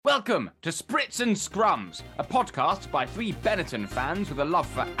Welcome to Spritz and Scrums, a podcast by three Benetton fans with a love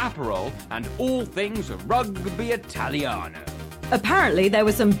for Aperol and all things rugby Italiano. Apparently, there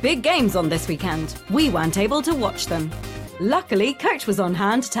were some big games on this weekend. We weren't able to watch them. Luckily, Coach was on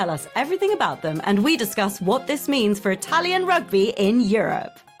hand to tell us everything about them, and we discuss what this means for Italian rugby in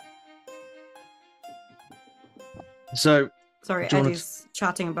Europe. So, sorry, Eddie's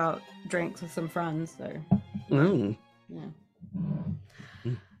chatting about drinks with some friends, so. Yeah.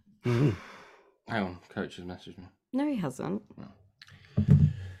 Hang on, Coach has messaged me. No, he hasn't.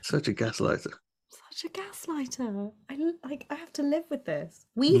 Such a gaslighter. Such a gaslighter. I have to live with this.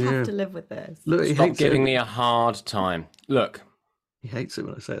 We have to live with this. Look, he Stop hates giving it. me a hard time. Look. He hates it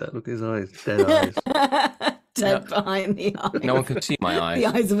when I say that. Look at his eyes. Dead eyes. Dead behind the eyes. No one can see my eyes. The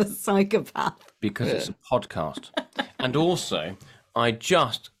eyes of a psychopath. Because it's a podcast. And also, I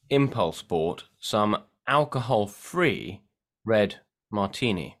just impulse bought some alcohol-free red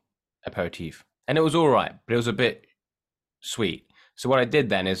martini aperitif. And it was all right, but it was a bit sweet. So what I did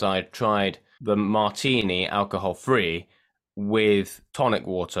then is I tried the martini alcohol-free with tonic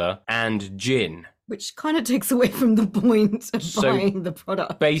water and gin. Which kind of takes away from the point of buying the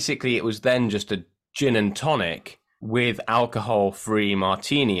product. Basically, it was then just a gin and tonic with alcohol-free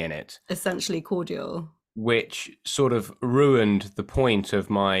martini in it. Essentially cordial. Which sort of ruined the point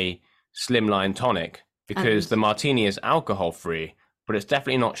of my slimline tonic because the martini is alcohol-free, but it's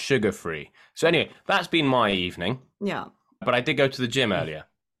definitely not sugar-free. So anyway, that's been my evening. Yeah. But I did go to the gym earlier.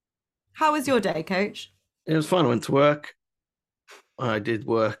 How was your day, Coach? It was fine. I went to work. I did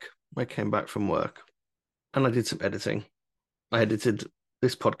work. I came back from work. And I did some editing. I edited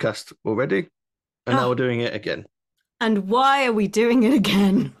this podcast already. And now we're doing it again. And why are we doing it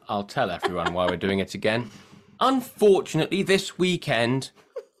again? I'll tell everyone why we're doing it again. Unfortunately, this weekend,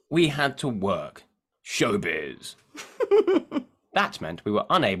 we had to work. Showbiz. That meant we were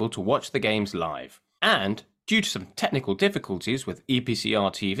unable to watch the games live. And due to some technical difficulties with EPCR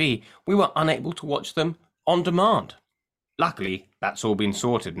TV, we were unable to watch them on demand. Luckily, that's all been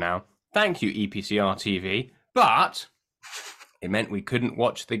sorted now. Thank you, EPCR TV. But it meant we couldn't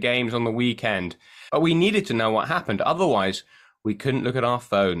watch the games on the weekend. But we needed to know what happened. Otherwise, we couldn't look at our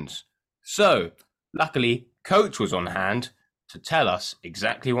phones. So, luckily, Coach was on hand to tell us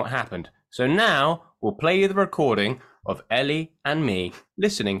exactly what happened. So now we'll play you the recording of Ellie and me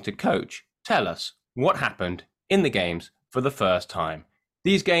listening to Coach tell us what happened in the games for the first time.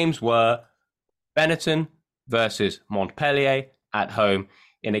 These games were Benetton versus Montpellier at home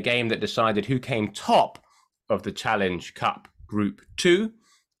in a game that decided who came top of the Challenge Cup Group 2,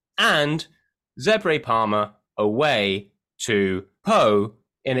 and Zebre Parma away to Po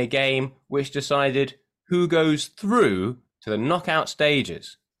in a game which decided who goes through to the knockout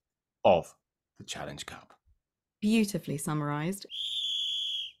stages of the Challenge Cup. Beautifully summarised.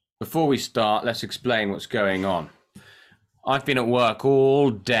 Before we start, let's explain what's going on. I've been at work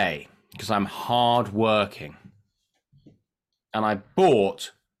all day because I'm hard working. And I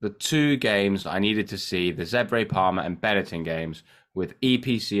bought the two games I needed to see, the Zebre Parma and Benetton games, with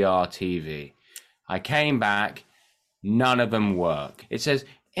EPCR TV. I came back, none of them work. It says,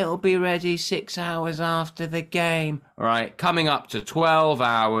 it'll be ready 6 hours after the game. All right, coming up to 12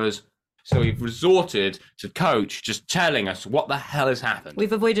 hours. So we've resorted to Coach just telling us what the hell has happened.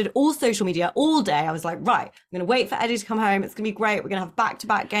 We've avoided all social media all day. I was like, right, I'm going to wait for Eddie to come home. It's going to be great. We're going to have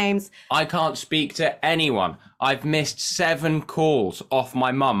back-to-back games. I can't speak to anyone. I've missed 7 calls off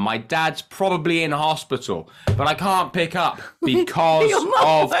my mum. My dad's probably in hospital, but I can't pick up because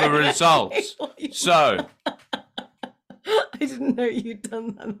of the results. So... I didn't know you'd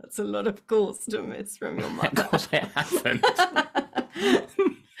done that. That's a lot of calls to miss from your mum. Of course it happened.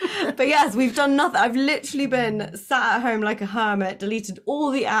 But yes, we've done nothing. I've literally been sat at home like a hermit, deleted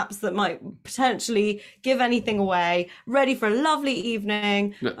all the apps that might potentially give anything away, ready for a lovely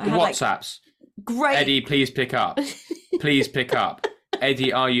evening. Look, the WhatsApps. Great. Eddie, please pick up. Please pick up.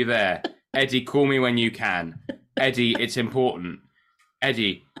 Eddie, are you there? Eddie, call me when you can. Eddie, it's important.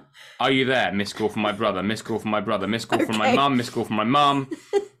 Eddie, are you there? Missed call from my brother. Missed call from my brother. Missed call from my mum. Missed call from my mum.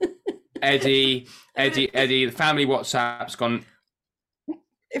 Eddie, the family WhatsApp's gone...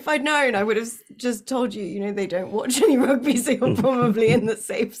 If I'd known, I would have just told you, they don't watch any rugby, so you're probably in the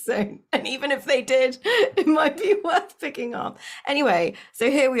safe zone. And even if they did, it might be worth picking up. Anyway, so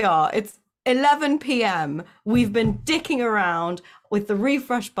here we are. It's 11 p.m. We've been dicking around with the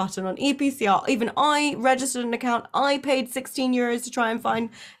refresh button on EPCR. Even I registered an account. I paid €16 to try and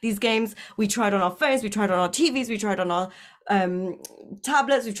find these games. We tried on our phones, we tried on our TVs, we tried on our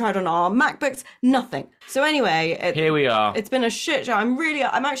tablets, we've tried on our MacBooks, nothing. So anyway, Here we are. It's been a shit show.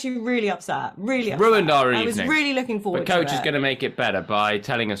 I'm actually really upset. Really upset. Ruined our I was evening. really looking forward But Coach to it. is going to make it better by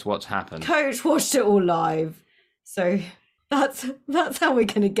telling us what's happened. Coach watched it all live. So that's how we're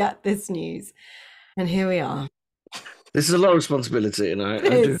going to get this news. And here we are. This is a lot of responsibility, and I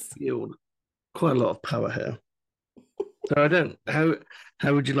do is. feel quite a lot of power here. So I don't.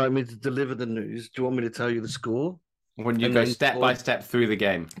 How would you like me to deliver the news? Do you want me to tell you the score? When you And go then step by step through the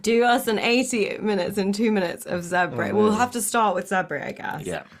game. Do us an 80 minutes and 2 minutes of Zebre. Oh, We'll man. have to start with Zebre, I guess.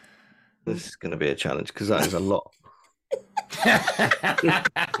 Yeah. This is going to be a challenge because that is a lot.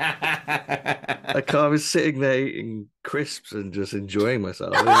 I was sitting there eating crisps and just enjoying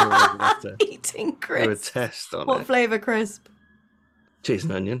myself. I didn't really have to Eating do a crisps. test on What it. flavour crisp? Cheese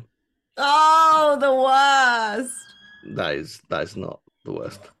and onion. Oh, the worst. That is not the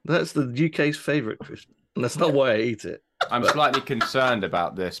worst. That's the UK's favourite crisp. And that's not why I eat it. I'm slightly concerned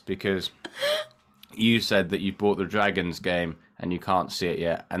about this because you said that you bought the Dragons game and you can't see it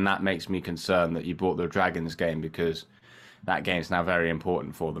yet. And that makes me concerned that you bought the Dragons game because that game's now very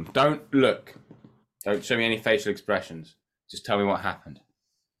important for them. Don't look. Don't show me any facial expressions. Just tell me what happened.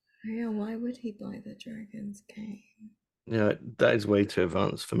 Yeah, why would he buy the Dragons game? Yeah, that is way too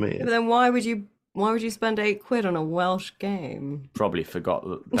advanced for me. But then why would you spend £8 on a Welsh game? Probably forgot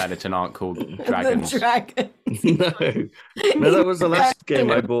that Benetton aren't called Dragons. The Dragons. No, that was the last game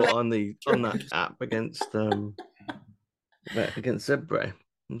I bought on that app against Zebre.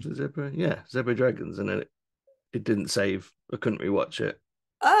 Was it Zebre? Yeah, Zebre Dragons, and then it didn't save. I couldn't rewatch it.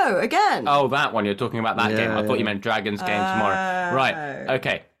 Oh, again. Oh, that one. You're talking about that game. I thought you meant Dragons game tomorrow. Right.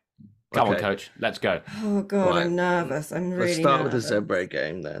 Okay. Come on, Coach. Let's go. Oh God, Right. I'm nervous. I'm really Let's start nervous. with the Zebre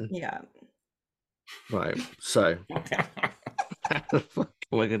game then. Yeah. Right. So, how the fuck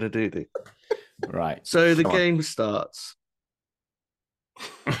am I going to do this? Right. So the Come on. game starts.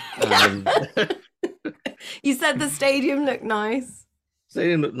 You said the stadium looked nice.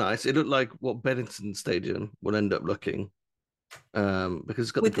 Stadium looked nice. It looked like what Benetton Stadium will end up looking, because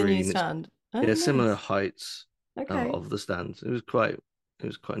it's got With the the new green. stand. Oh, Yeah, similar nice. heights Okay. of the stands. It was quite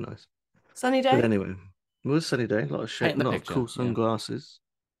nice. Sunny But day. anyway, it was a sunny day. A lot of shade, Paint the a lot of picture, cool yeah. sunglasses.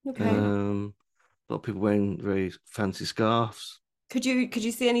 Okay. A lot of people wearing very fancy scarves. Could you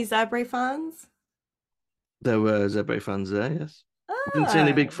see any Zebre fans? There were Zebre fans there. Yes, I didn't see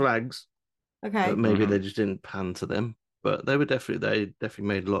any big Ah, flags, Okay. but maybe Mhm. they just didn't pan to them. But they definitely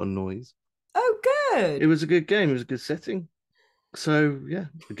made a lot of noise. Oh, good. It was a good game. It was a good setting. So yeah,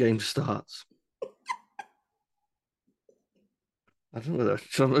 the game starts. I don't know whether I'm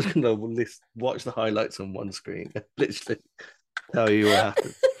just going to watch the highlights on one screen and literally tell you what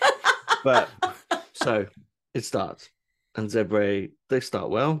happened. But so it starts, and Zebre, they start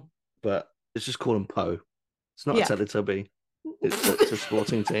well, but let's just call them Poe. It's not Yeah. a Teletubby. It's a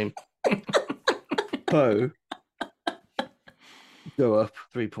sporting team. Poe go up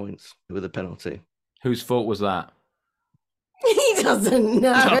 3 points with a penalty. Whose fault was that? He doesn't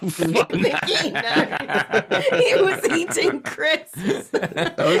know. Oh, fuck. I think he knows. He was eating crisps.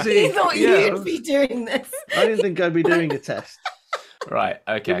 was He eating- thought yeah, I you'd was- be doing this. I didn't think I'd be doing a test. Right.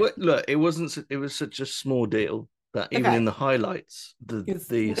 Okay. Look, it wasn't. It was such a small deal that even Okay. in the highlights, the It's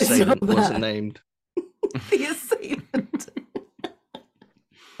assailant not wasn't bad. named. The assailant.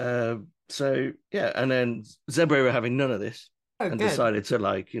 So yeah, and then Zebre were having none of this Oh, and good. decided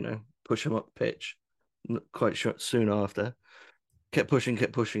to push him up pitch. Quite soon after, kept pushing,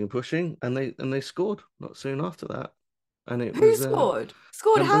 and pushing, and they scored not soon after that. And it Who was scored?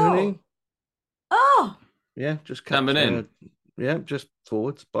 Scored how? Lamborghini. Oh, Yeah, just kept, Lamborghini. yeah, just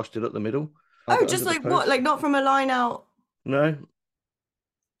forwards, boshed it up the middle. oh, just like what? Like not from a line out. No,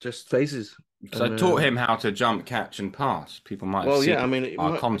 just faces. So I And, taught him how to jump, catch, and pass. People might have Well, seen yeah, I mean, our I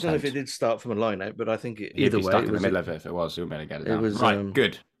don't know content. if it did start from a line out, but I think He'd either be way, stuck it in the was middle of it if it was. We better get it down. was, right.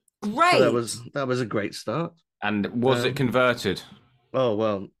 Good. Great. that was a great start. And was it converted? Oh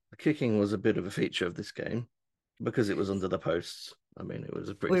well, the kicking was a bit of a feature of this game because it was under the posts. I mean, it was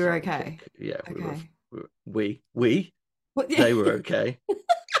a pretty. We were solid okay. kick. Yeah, Okay. we What- they were okay.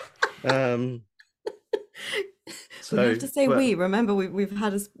 So we have to say but we. Remember, we've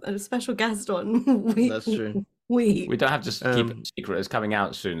had a special guest on. We, That's true. We. We don't have to keep it secret. It's coming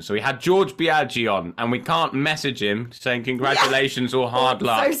out soon. So we had George Biaggi on, and we can't message him saying congratulations or hard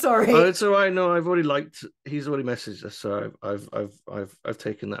luck. So sorry. Oh, it's all right. No, I've already He's already messaged us, so I've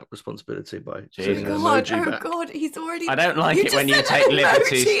taken that responsibility by sending an God, emoji oh back. God, he's already. I don't like You it just when you sent take an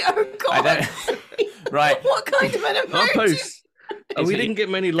liberties. emoji, Oh I God. don't. Right. What kind of an Our emoji? posts. Oh, we Is he- didn't get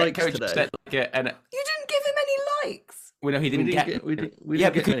many likes Coach today. said, like, and You didn't give him any likes. well, no, he We didn't didn't get. get we didn't yeah,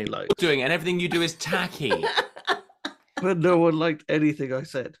 get because many you're likes. doing it, and everything you do is tacky. but no one liked anything I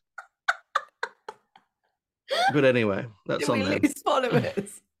said. But anyway, that's Did on we them. lose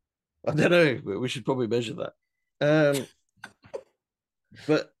followers? I don't know, but we should probably measure that.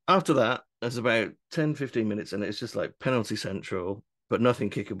 But after that, there's about 10, 15 minutes, and it's just like penalty central, but nothing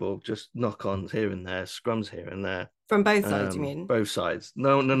kickable, just knock-ons here and there, scrums here and there. From both sides, you mean? Both sides.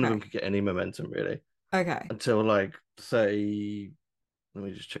 None of Okay. them could get any momentum, really. Okay. Until, like, say... Let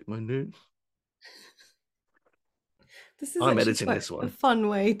me just check my notes. This is I'm actually editing quite this one. a fun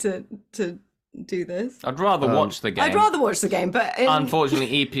way to do this. I'd rather watch the game. I'd rather watch the game, but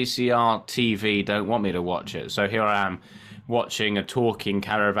Unfortunately, EPCR TV don't want me to watch it, so here I am watching a talking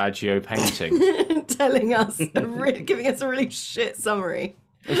Caravaggio painting. telling us, giving us a really shit summary.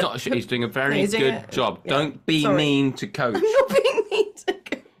 It's not shit. He's doing a very He's doing good it- job. yeah. Don't be Sorry. mean to coach. I'm not being mean to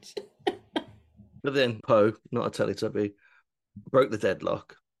coach. But then Poe, not a Teletubby, broke the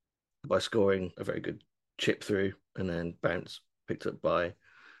deadlock by scoring a very good chip through and then bounce picked up by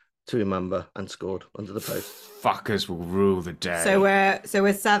Tuimamba and scored under the post. Fuckers will rule the day. So we're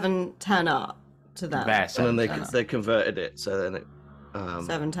 7-10 up to them. They're And then 7-10 up. they converted it, so then it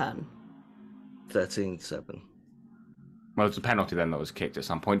 7-10. 13-7. Well, it's a penalty then that was kicked at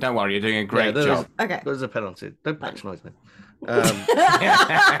some point. Don't worry, you're doing a great there job. Okay. There's a penalty. Don't patronise me.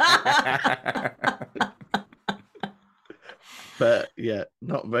 But yeah,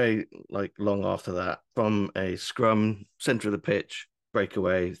 not very long after that, from a scrum, centre of the pitch,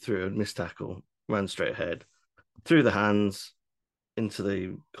 breakaway through a missed tackle, ran straight ahead, through the hands, into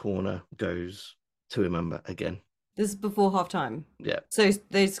the corner goes Tuimamba again. This is before half time. Yeah, So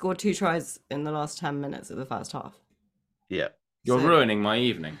they scored 2 tries in the last 10 minutes of the first half. yeah. You're So- ruining my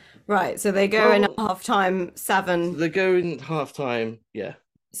evening. Right. So they go in at Well- half time, They go in half time, yeah,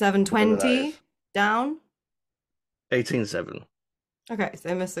 7-20 down. 18-7. Okay. So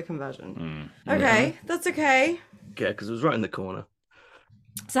they missed the conversion. Mm. Okay. That's okay. Yeah, because it was right in the corner.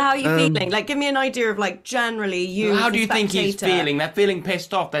 So how are you feeling? Like, give me an idea of generally you. How as do a you think he's spectator. feeling? They're feeling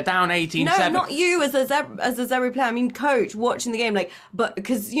pissed off. They're down 18-7. No, not you as a Zebra player. I mean, coach watching the game, but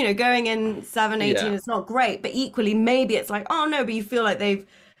because going in 7-18, Yeah. it's not great. But equally, maybe it's like, oh no, but you feel like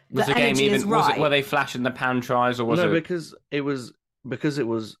Was the game energy is even? right. Were they flashing the pan tries or was No, it? because it was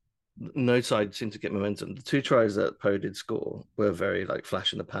no side seemed to get momentum. The 2 tries that Poe did score were very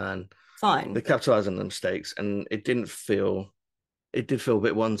flash in the pan. Fine. They capitalised on the mistakes, and it did feel a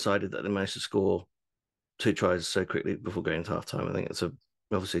bit one-sided that they managed to score 2 tries so quickly before going into half time. I think it's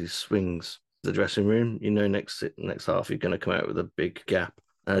obviously swings the dressing room. Next half you're going to come out with a big gap,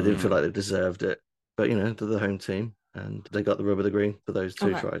 and I didn't feel like they deserved it. But they're the home team, and they got the rub of the green for those 2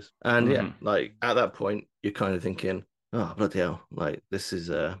 Okay. tries. And at that point you're kind of thinking, oh bloody hell, this is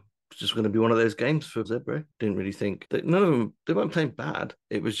just going to be one of those games for Zebra. Didn't really think that none of them, they weren't playing bad.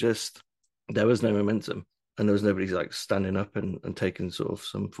 It was just there was no momentum. And there was nobody standing up and taking sort of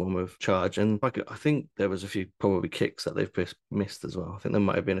some form of charge. And I think there was a few probably kicks that they've missed as well. I think there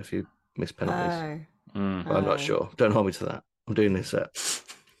might have been a few missed penalties, but I'm not sure. Don't hold me to that. I'm doing this at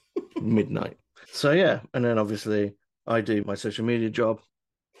midnight. So yeah, and then obviously I do my social media job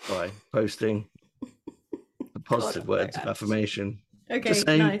by posting the positive words of affirmation. Okay. Just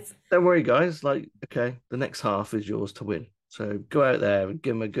saying, Nice. don't worry, guys. Okay, the next half is yours to win. So go out there and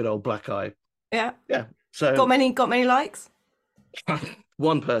give them a good old black eye. Yeah. Yeah. So Got many likes.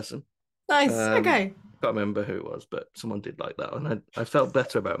 one person. Nice. Okay. Can't remember who it was, but someone did like that, and I felt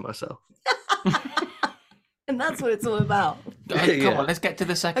better about myself. And that's what it's all about. Come Yeah. on, let's get to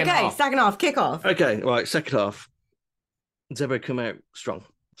the second Okay. half. Second half kickoff. Okay, right. Second half, Zebra come out strong,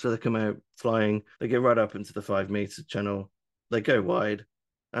 so they come out flying. They get right up into the 5-meter channel. They go wide,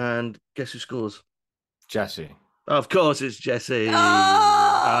 and guess who scores? Jesse. Of course, it's Jesse.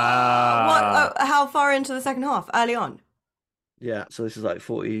 How far into the second half? Early on. Yeah, so this is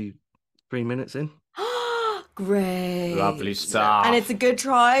 43 minutes in. Great. Lovely stuff. And it's a good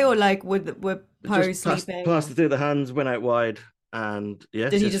try, or were Poe Just passed sleeping? it through the hands, went out wide, and yeah.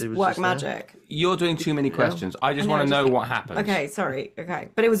 Did he Jesse just was work there. magic? You're doing too many questions. I just I know, want to just know what happened. Okay, sorry. Okay,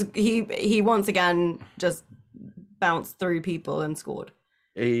 but it was he once again just bounced through people and scored.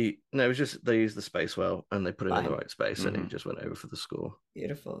 It was just they used the space well, and they put it in the Fine. right space, and he just went over for the score.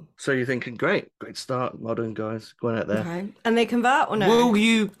 Beautiful. So you're thinking, great start, well done, guys, going out there. Okay, and they convert or no? Will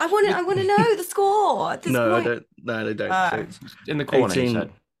you I want to know the score at this No, point. I don't. No, they don't. Oh. So it's in the corner? You said.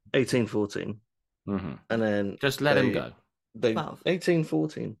 18-14, Mhm. and then Just let him go. They 12.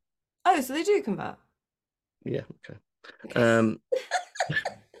 18-14. Oh, so they do convert. Yeah. Okay.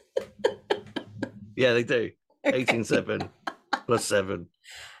 Yeah, they do. 18-7 plus 7.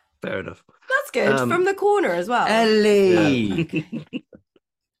 Fair enough. That's good from the corner as well. Ellie.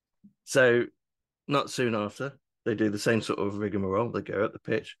 So, not soon after, they do the same sort of rigmarole. They go up the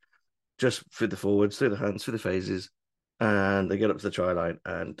pitch, just through the forwards, through the hands, through the phases, and they get up to the try line,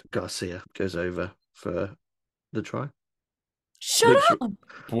 and Garcia goes over for the try. Shut up!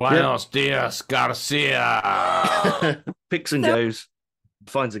 Buenos dias, Garcia. Picks and goes,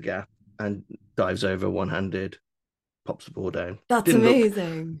 finds a gap, and dives over one-handed, pops the ball down. That's Didn't look-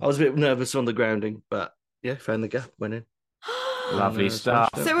 amazing. I was a bit nervous on the grounding, but yeah, found the gap, went in. Lovely And, stuff.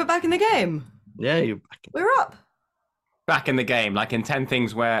 smashed it. So we're back in the game. Yeah, you're back. We're up. Back in the game, like in 10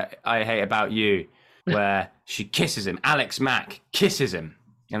 Things Where I Hate About You, where she kisses him. Alex Mack kisses him,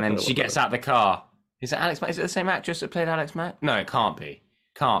 and then she gets out the car. Is it Alex Mack? Is it the same actress that played Alex Mack? No, it can't be.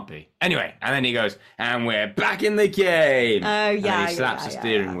 Can't be. Anyway, and then he goes, and we're back in the game. Oh, And yeah, he slaps the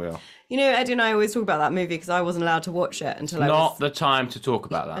steering wheel. You know, Eddie and I always talk about that movie because I wasn't allowed to watch it until Not the time to talk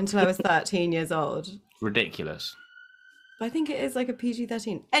about that. until I was 13 years old. Ridiculous. But I think it is like a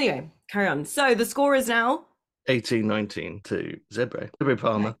PG-13. Anyway, carry on. So the score is now 18-19 to Zebre. Zebre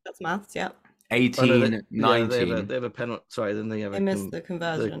Palmer. okay, that's maths. Yeah, 18, Oh, no, 19. they have a penalty. Sorry, then they have I missed the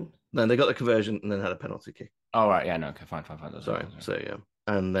conversion. No, they got the conversion and then had a penalty kick. Oh, right. Yeah, no. Okay, fine. That's Sorry. fine. So yeah,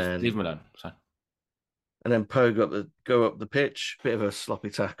 and then Leave him alone. Sorry. Poe go up the pitch. Bit of a sloppy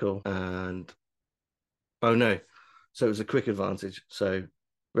tackle, and oh no, so it was a quick advantage. So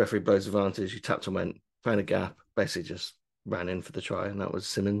referee blows advantage. He tapped and went, found a gap, basically just ran in for the try, and that was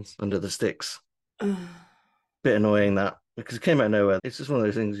Simmons under the sticks. Bit annoying that because it came out of nowhere. It's just one of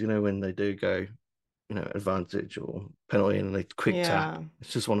those things, you know, when they do go, you know, advantage or penalty and they quick tap.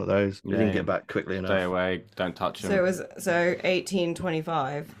 It's just one of those. We didn't get back quickly enough. Stay away. Don't touch him. So it was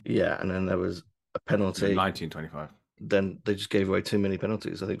 18-25. Yeah, and then there was a penalty. 1925. Then they just gave away too many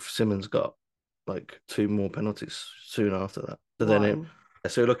penalties. I think Simmons got like 2 more penalties soon after that. So then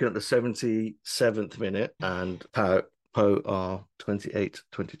so we're looking at the 77th minute, and Poe are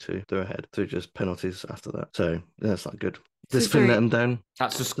 28-22. They're ahead through just penalties after that. So yeah, that's not good. Discipline let them down.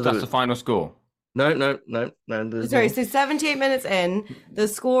 That's the final score. No. Sorry, so 78 minutes in, the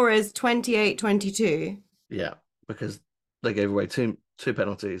score is 28-22. Yeah, because they gave away two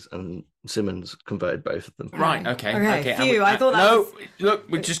penalties and Simmons converted both of them. Right. Okay. Phew, I thought that no, was... look,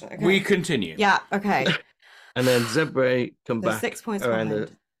 we continue. Yeah, okay. And then Zebre come They're back 6 points around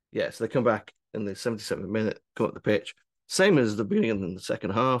behind. so they come back in the 77th minute, come up the pitch. Same as the beginning of the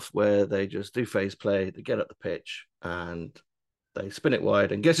second half, where they just do phase play, they get up the pitch and they spin it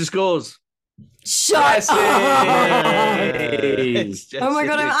wide, and guess who scores? Shut up! It's Jesse Oh my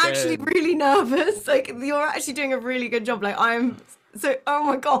god, I'm again. actually really nervous. Like, you're actually doing a really good job. Like, I'm so, oh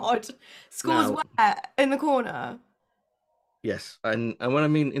my god. Scores Now- where? In the corner? Yes, and when I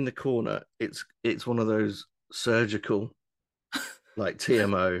mean in the corner, it's one of those surgical, like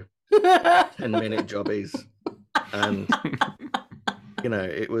TMO 10-minute jobbies, and you know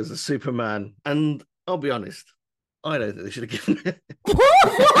it was a Superman. And I'll be honest, I don't think they should have given it.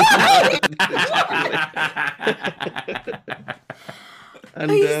 And,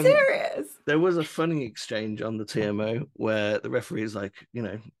 Are you serious? There was a funny exchange on the TMO where the referee is like, you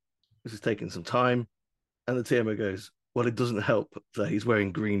know, this is taking some time, and the TMO goes, well, it doesn't help that he's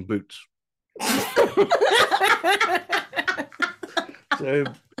wearing green boots. So,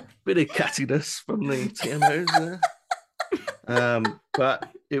 bit of cattiness from the TMOs there. But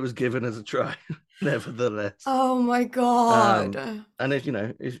it was given as a try, nevertheless. Oh my god. And if you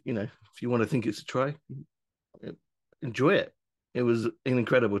want to think it's a try, enjoy it. It was an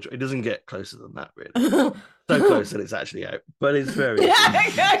incredible try. It doesn't get closer than that, really. So close that it's actually out, but it's very.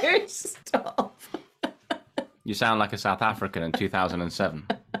 Yeah, stop. You sound like a South African in 2007.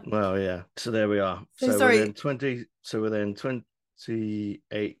 Well, yeah. So there we are. So So sorry. we're then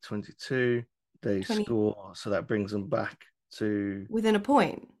 28-22. They 20. score, so that brings them back to Within a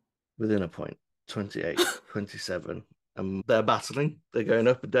point. within a point, 28-27. And they're battling. They're going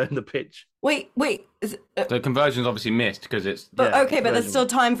up and down the pitch. Wait. Is it, The conversion's obviously missed because it's. but yeah, okay, but there's conversion. still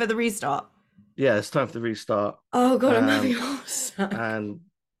time for the restart. Yeah, it's time for the restart. Oh god, I'm Um, having all sad. And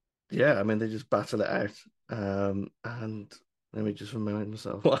yeah, I mean, they just battle it out. And let me just remind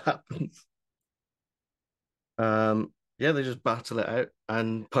myself what happens. Yeah, they just battle it out,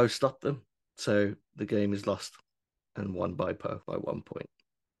 and Poe stopped them. So the game is lost and won by Poe by 1 point.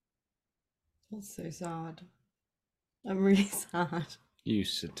 That's so sad. I'm really sad. You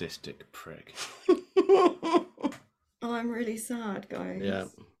sadistic prick. Oh, I'm really sad, guys. Yeah.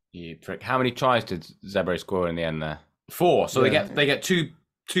 You prick. How many tries did Zebre score in the end there? 4. So Yeah. they get two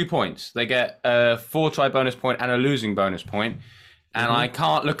points. They get a 4-try bonus point and a losing bonus point. And I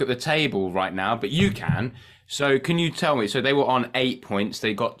can't look at the table right now, but you can. So can you tell me? So they were on 8 points.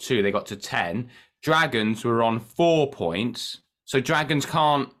 They got 2. They got to 10. Dragons were on 4 points. So Dragons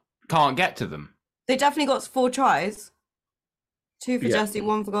can't get to them. They definitely got 4 tries. 2 for Jesse,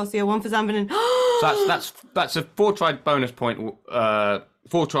 1 for Garcia, 1 for Zambin. So that's a 4 try bonus point.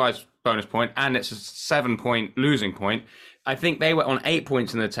 4 tries bonus point, and it's a 7-point losing point. I think they were on 8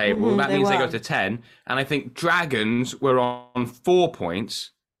 points in the table. That means they go to 10. And I think Dragons were on 4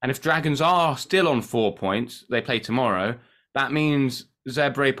 points. And if Dragons are still on 4 points, they play tomorrow. That means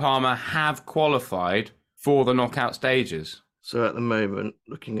Zebre Palmer have qualified for the knockout stages. So at the moment,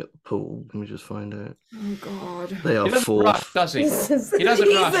 looking at the pool, let me just find out. Oh God! They are He doesn't fourth. rush, does he? He doesn't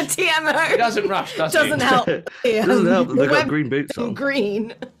He's rush. a TMO. He doesn't rush, does he? Doesn't help. Doesn't help that they've got green boots on.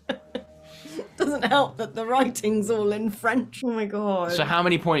 Green. Doesn't help that the writing's all in French. Oh my God! So how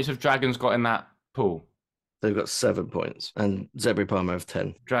many points have Dragons got in that pool? They've got 7 points, and Zebre Palmer have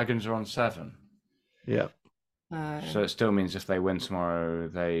 10. Dragons are on 7. Yeah. So it still means if they win tomorrow,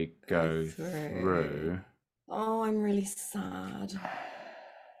 they go through. Oh, I'm really sad.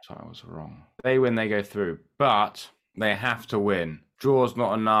 So I was wrong. They win, they go through, but they have to win. Draw's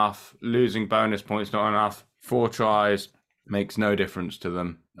not enough. Losing bonus points not enough. 4 tries makes no difference to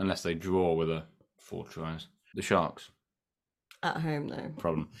them unless they draw with a 4 tries. The Sharks. At home, though.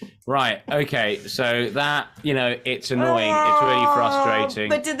 Problem. Right. Okay. So that, it's annoying. It's really frustrating.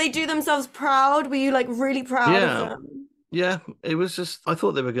 But did they do themselves proud? Were you like really proud of them? Yeah, it was just, I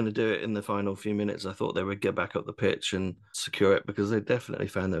thought they were going to do it in the final few minutes. I thought they would get back up the pitch and secure it because they definitely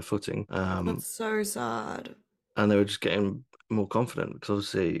found their footing. That's so sad. And they were just getting more confident because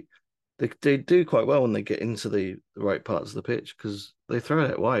obviously they do quite well when they get into the right parts of the pitch because they throw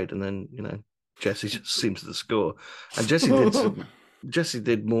it wide and then, Jesse just seems to score. And Jesse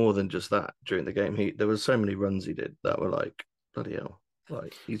did more than just that during the game. There was so many runs he did that were like, bloody hell.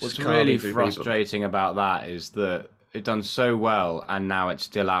 Like, what's really frustrating about that is that it done so well and now it's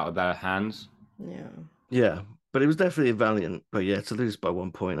still out of their hands. Yeah, but it was definitely valiant. But yeah, to lose by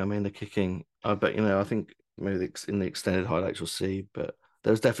 1 point, I mean, the kicking, I bet, I think maybe in the extended highlights you'll see, but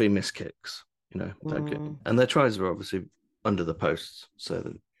there was definitely missed kicks, and their tries were obviously under the posts, so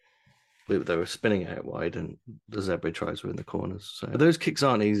that they were spinning out wide and the Zebre tries were in the corners. So those kicks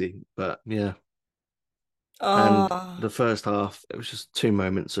aren't easy, but yeah. And the first half, it was just 2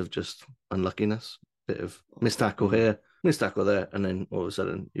 moments of just unluckiness. Bit of missed tackle here, missed tackle there, and then all of a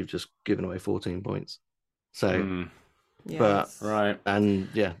sudden you've just given away 14 points. So, but right, and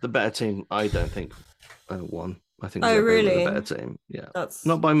yeah, the better team, I don't think won. I think Zebre were the better team. Yeah, that's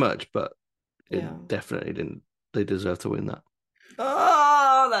not by much, but it definitely didn't. They deserve to win that.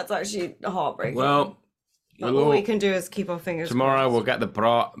 Oh, that's actually heartbreaking. Well, all we can do is keep our fingers. Tomorrow we'll get the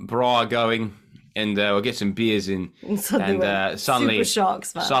bra going. And we'll get some beers in, and suddenly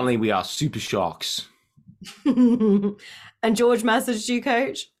we are super sharks. And George messaged you,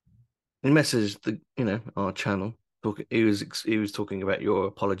 Coach. He messaged our channel. He was talking about your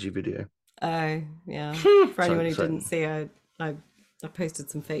apology video. Oh yeah. For anyone who didn't see, I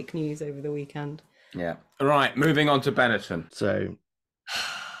posted some fake news over the weekend. Yeah. Right. Moving on to Benetton. So,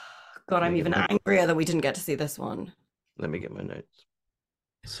 God, I'm even angrier that we didn't get to see this one. Let me get my notes.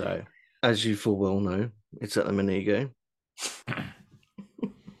 So, as you full well know, it's at the Monigo.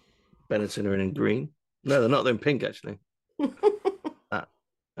 Benetton are in green. No, they're not. They're in pink, actually. And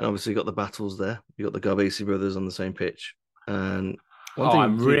obviously, you got the battles there. You got the Garbisi brothers on the same pitch. And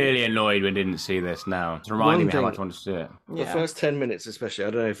I'm really annoyed we didn't see this now. It's reminding me how much I want to see it. The first 10 minutes, especially, I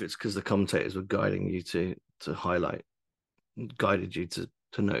don't know if it's because the commentators were guiding you to highlight, guided you to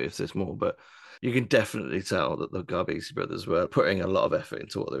notice this more, but you can definitely tell that the Garbisi brothers were putting a lot of effort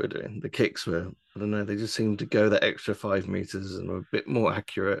into what they were doing. The kicks were, I don't know, they just seemed to go that extra 5 meters and were a bit more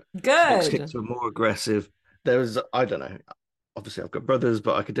accurate. Good. Kicks were more aggressive. There was, I don't know, obviously I've got brothers,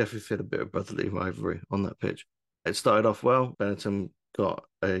 but I could definitely feel a bit of brotherly rivalry on that pitch. It started off well. Benetton got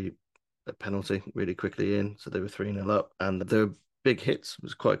a penalty really quickly in, so they were 3-0 up, and there were big hits. It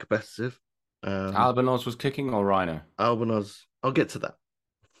was quite competitive. Albanos was kicking or Rhino? Albanos, I'll get to that.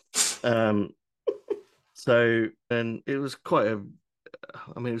 So then it was it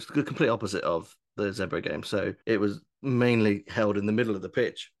was the complete opposite of the Zebre game. So it was mainly held in the middle of the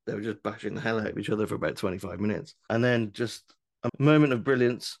pitch. They were just bashing the hell out of each other for about 25 minutes. And then just a moment of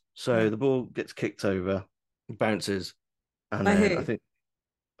brilliance. So the ball gets kicked over, bounces, and then I think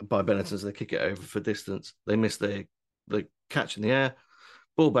by Benetton, so they kick it over for distance. They miss the catch in the air,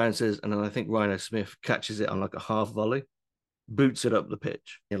 ball bounces, and then I think Rhino Smith catches it on like a half volley, boots it up the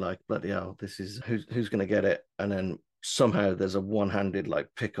pitch. You're like, bloody hell, this is who's going to get it? And then somehow there's a one-handed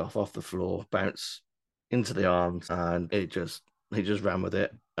pick off the floor, bounce into the arms, and he just ran with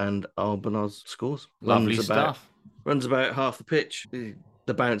it. And Albanos scores. Lovely stuff. Runs about half the pitch.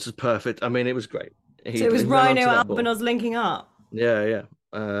 The bounce is perfect. I mean, it was great. So it was Rhino Albanos linking up. Yeah.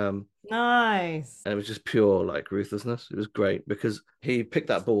 Nice. And it was just pure like ruthlessness. It was great because he picked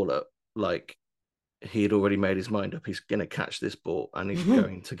that ball up like he'd already made his mind up. He's going to catch this ball and he's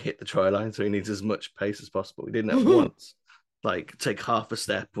going to hit the try line. So he needs as much pace as possible. He didn't at once like take half a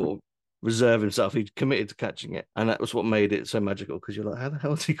step or reserve himself. He committed to catching it. And that was what made it so magical because you're like, how the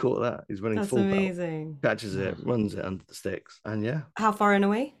hell has he caught that? He's running That's full amazing. belt, catches it, runs it under the sticks. And yeah, How far in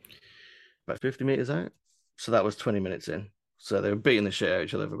away? about 50 meters out. So that was 20 minutes in. So they were beating the shit out of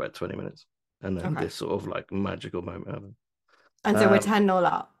each other for about 20 minutes. And then this sort of like magical moment happened. And so we're 10-0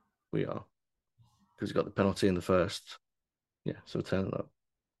 up. We are. Because he got the penalty in the first. Yeah, so we're 10 up.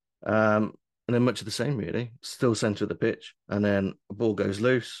 And then much of the same, really. Still centre of the pitch. And then a ball goes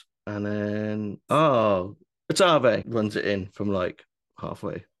loose. And then, Otave runs it in from like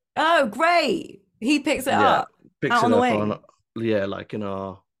halfway. Oh, great. He picks it up. Picks out it on the up wing. like in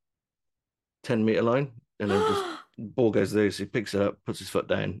our 10-meter line. And then just ball goes loose. He picks it up, puts his foot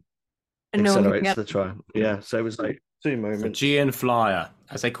down, And accelerates the try. Yeah, so it was like 2 moments. Fijian flyer,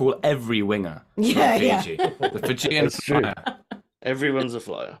 as they call every winger. Yeah, Fiji. The Fijian flyer. Everyone's a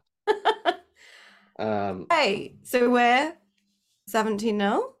flyer. Hey, so we're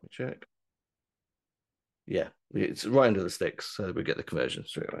 17-0? Check. Yeah, it's right under the sticks, so we get the conversion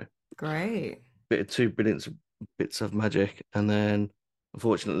straight away. Great. Two brilliant bits of magic, and then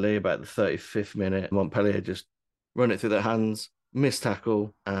unfortunately, about the 35th minute, Montpellier just run it through their hands, missed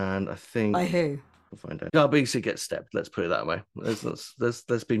tackle, and I think By who? we'll find out. Garbisi gets stepped. Let's put it that way.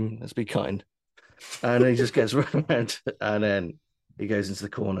 Let's be kind. And he just gets run around, and then he goes into the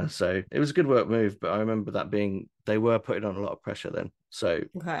corner. So it was a good work move, but I remember that being they were putting on a lot of pressure then. So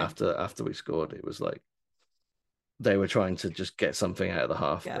after we scored, it was like they were trying to just get something out of the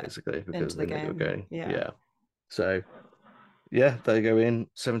half, basically, because they were going. Yeah. So yeah, they go in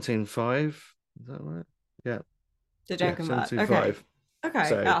 17-5. Is that right? Yeah. They don't convert. Okay.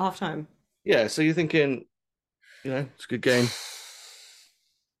 So, at halftime. Yeah, so you're thinking, it's a good game.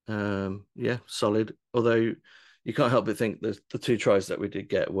 Yeah, solid. Although you can't help but think the 2 tries that we did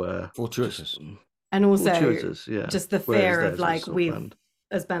get were fortuitous. And also yeah. just the fear of like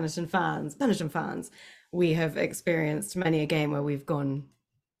as Benetton fans, we have experienced many a game where we've gone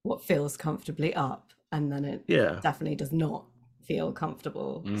what feels comfortably up and then it definitely does not feel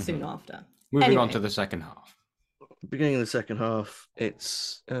comfortable soon after. Moving on to the second half. Beginning of the second half,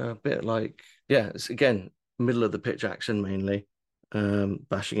 it's a bit like, it's again, middle of the pitch action mainly,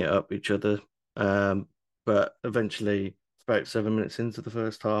 bashing it up each other. But eventually, about 7 minutes into the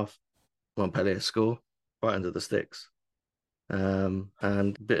first half, Montpellier score right under the sticks. And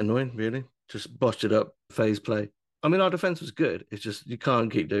a bit annoying, really. Just botched it up, phase play. I mean, our defence was good. It's just you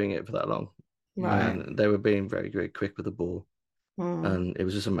can't keep doing it for that long. Right. And they were being very, very quick with the ball. And it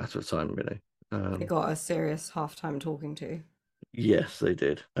was just a matter of time, really. They got a serious halftime talking to. Yes, they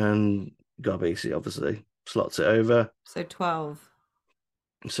did. And Garbisi obviously slots it over. So 12.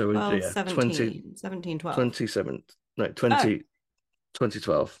 So 12, 17, 12.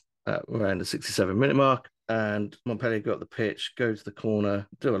 2012 at around the 67-minute mark. And Montpellier got the pitch, go to the corner,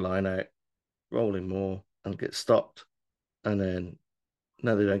 do a line out, roll in more, and get stopped. And then,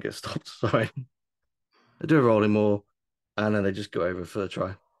 no, they don't get stopped, sorry. They do a rolling more, and then they just go over for the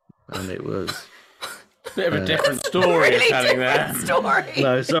try. And it was bit of a different story really telling there. Story.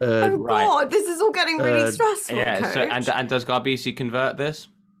 No, so, God, this is all getting really stressful. Yeah, so, and does Garbisi convert this?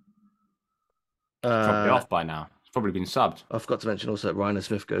 Probably off by now. It's probably been subbed. I forgot to mention also that Reiner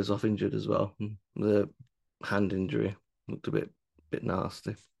Smith goes off injured as well. The hand injury looked a bit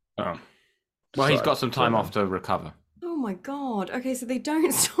nasty. Oh. Well, he's got some time off to recover. Oh my God. Okay, so they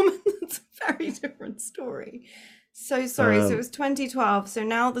don't summon. That's a very different story. So sorry. So it was 2012. So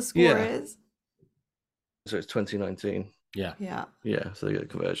now the score is? So it's 2019. Yeah. Yeah. Yeah, so they get a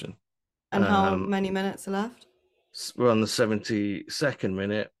conversion. And how many minutes are left? We're on the 72nd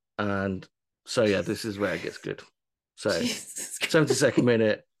minute. And so, yeah, this is where it gets good. So, 72nd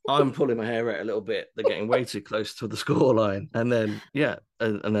minute, I'm pulling my hair out a little bit. They're getting way too close to the scoreline. And then,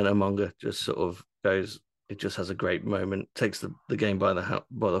 and then Amonga just sort of goes, it just has a great moment, takes the game by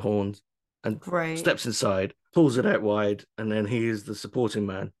the horns and steps inside, pulls it out wide. And then he is the supporting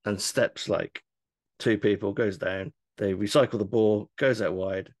man and steps like 2 people, goes down. They recycle the ball, goes out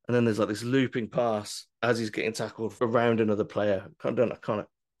wide. And then there's like this looping pass as he's getting tackled around another player. I can't.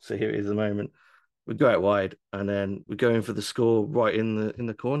 So here it is at the moment. We go out wide and then we go in for the score right in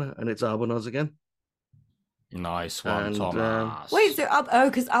the corner, and it's Albonoz again. Nice one, Thomas. Wait, so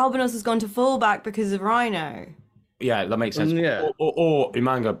because Albonoz has gone to fullback because of Rhino. Yeah, that makes sense. Yeah. Or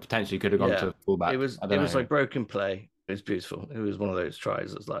Umanga potentially could have gone to fullback. It was like broken play. It was beautiful. It was one of those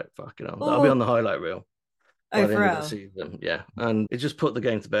tries that's like, fucking hell. That'll be on the highlight reel. Oh, by the for end of the real? season. Yeah, and it just put the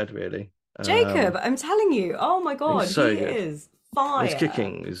game to bed, really. Jacob, I'm telling you. Oh my God, so he good. is His fire.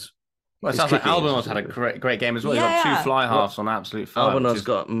 kicking is. Well, it his sounds like kicking is Albanos just had a really great game as well. He got Yeah. two fly halves on absolute good. fire, which Albanos is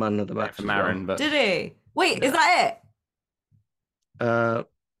got man of the great match for as Marin. But Did he? Wait, is Yeah. that it?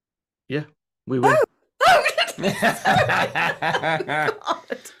 Yeah, we win.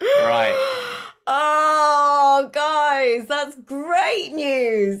 Right. Oh, guys, that's great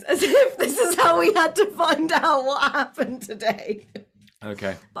news. As if this is how we had to find out what happened today.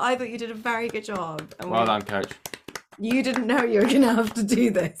 Okay. But I thought you did a very good job. And Well done, coach. You didn't know you were going to have to do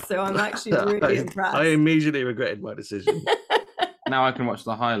this, so I'm actually really impressed. I immediately regretted my decision. Now I can watch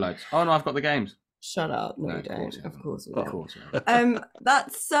the highlights. Oh no, I've got the games. Shut up. No, you of course don't. you Of course we Of don't. course. Yeah.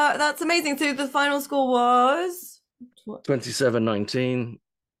 That's amazing. So the final score was 27-19.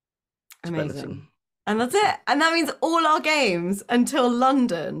 amazing. And that's it. And that means all our games until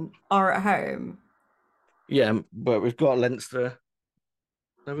London are at home. Yeah, but we've got Leinster.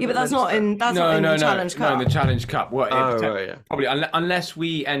 Yeah, but that's not in the Challenge Cup. No, in the Challenge Cup. What? Oh, right, yeah. Probably unless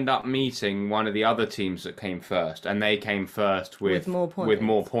we end up meeting one of the other teams that came first, and they came first with more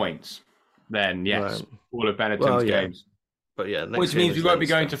points. Then yes, Right. all of Benetton's yeah. games. But yeah, Which means we won't be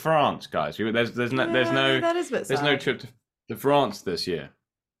going to France, guys. There's no that is a bit sad. there's no trip to France this year.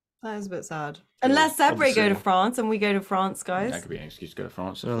 That is a bit sad. Unless Zebre go to France and we go to France, guys. That could be an excuse to go to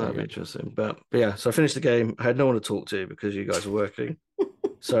France. Oh, that'd be interesting. But yeah, so I finished the game. I had no one to talk to because you guys were working.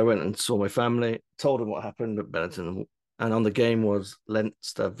 So I went and saw my family, told them what happened at Benetton. And on the game was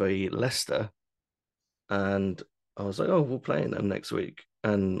Leinster v Leicester. And I was like, oh, we're playing them next week.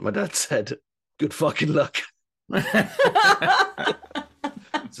 And my dad said, good fucking luck.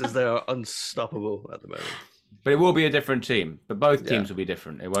 Says they are unstoppable at the moment. But it will be a different team. But both teams Yeah. will be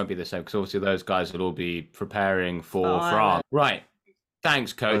different. It won't be the same because obviously those guys will all be preparing for Oh, France. Right.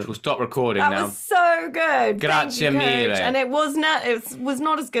 Thanks, coach. We'll stop recording now. That was so good. Grazie Thank you, mille. Coach. And it was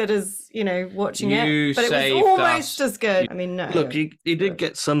not as good as, watching You it. But it saved was almost us. as good. I mean, no. Look, you did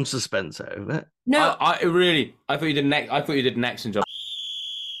get some suspense out of it. No. I thought you did an excellent job.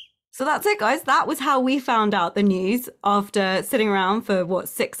 So that's it, guys. That was how we found out the news after sitting around for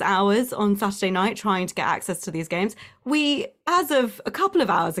 6 hours on Saturday night trying to get access to these games. We, as of a couple of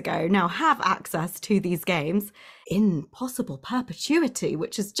hours ago, now have access to these games in possible perpetuity,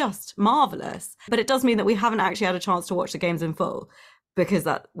 which is just marvelous. But it does mean that we haven't actually had a chance to watch the games in full because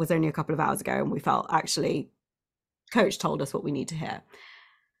that was only a couple of hours ago and we felt actually coach told us what we need to hear.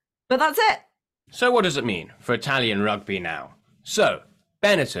 But that's it. So what does it mean for Italian rugby now? So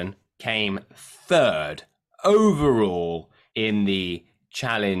Benetton came third overall in the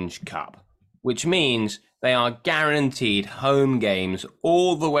Challenge Cup, which means they are guaranteed home games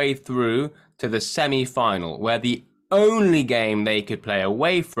all the way through to the semi-final, where the only game they could play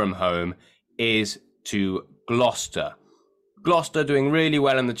away from home is to Gloucester. Gloucester doing really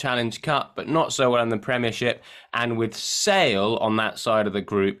well in the Challenge Cup, but not so well in the Premiership. And with Sale on that side of the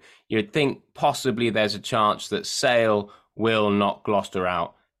group, you'd think possibly there's a chance that Sale will knock Gloucester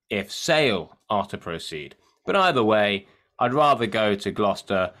out if Sale are to proceed. But either way, I'd rather go to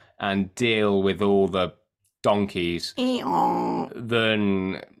Gloucester and deal with all the donkeys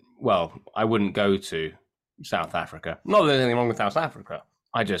than, well, I wouldn't go to South Africa. Not that there's anything wrong with South Africa.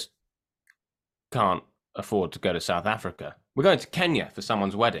 I just can't afford to go to South Africa. We're going to Kenya for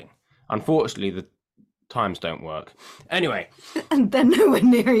someone's wedding. Unfortunately, the times don't work. Anyway. And they're nowhere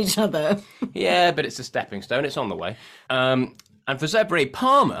near each other. Yeah, but it's a stepping stone. It's on the way. And for Zebre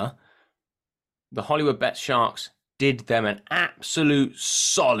Palmer, the Hollywood Bet Sharks did them an absolute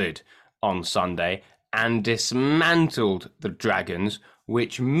solid on Sunday and dismantled the Dragons,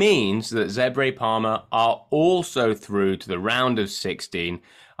 which means that Zebre Palmer are also through to the round of 16.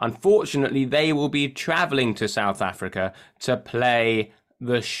 Unfortunately, they will be travelling to South Africa to play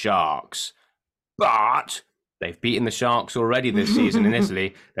the Sharks. But they've beaten the Sharks already this season in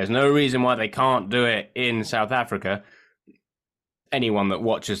Italy. There's no reason why they can't do it in South Africa. Anyone that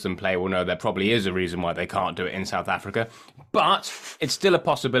watches them play will know there probably is a reason why they can't do it in South Africa. But it's still a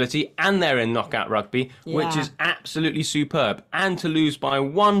possibility, and they're in knockout rugby, which is absolutely superb. And to lose by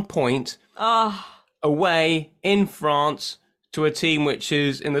 1 point away in France to a team which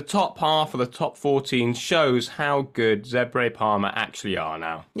is in the top half of the top 14 shows how good Zebre Palmer actually are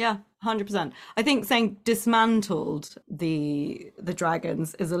now. Yeah, 100%. I think saying dismantled the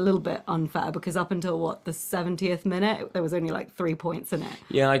Dragons is a little bit unfair because up until the 70th minute, there was only like 3 points in it.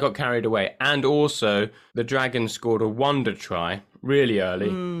 Yeah, I got carried away. And also, the Dragons scored a wonder try really early,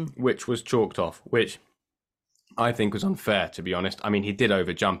 which was chalked off, which I think was unfair, to be honest. I mean, he did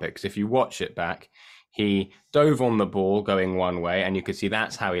overjump it because if you watch it back, He dove on the ball going one way, and you could see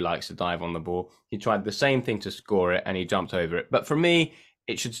that's how he likes to dive on the ball. He tried the same thing to score it, and he jumped over it. But for me,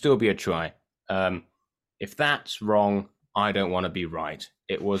 it should still be a try. If that's wrong, I don't want to be right.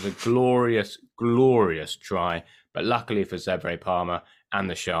 It was a glorious, glorious try. But luckily for Zebre Palmer and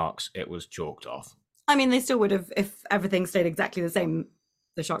the Sharks, it was chalked off. I mean, they still would have, if everything stayed exactly the same,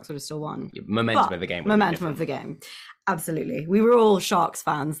 the Sharks would have still won. Momentum of the game. Momentum of the game. Absolutely. We were all Sharks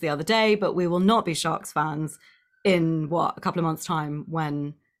fans the other day, but we will not be Sharks fans in, a couple of months' time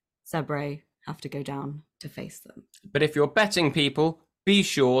when Zebre have to go down to face them. But if you're betting people, be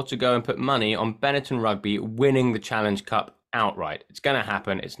sure to go and put money on Benetton Rugby winning the Challenge Cup outright. It's going to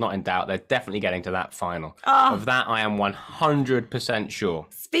happen. It's not in doubt. They're definitely getting to that final. Of that, I am 100% sure.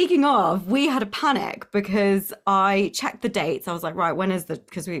 Speaking of, we had a panic because I checked the dates. I was like, right, when is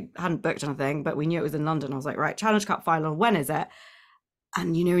because we hadn't booked anything, but we knew it was in London. I was like, right, Challenge Cup final, when is it?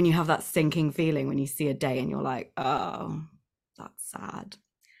 And you know, when you have that sinking feeling when you see a day and you're like, oh, that's sad.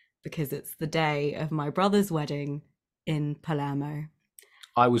 Because it's the day of my brother's wedding in Palermo.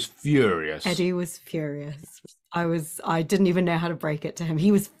 I was furious. Eddie was furious. I didn't even know how to break it to him.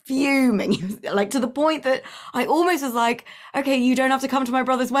 He was fuming. He was like, to the point that I almost was like, okay, you don't have to come to my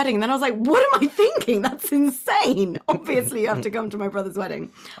brother's wedding. And then I was like, what am I thinking? That's insane. Obviously you have to come to my brother's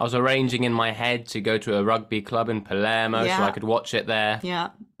wedding. I was arranging in my head to go to a rugby club in Palermo so I could watch it there. Yeah.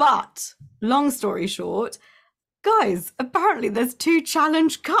 But long story short, guys, apparently there's 2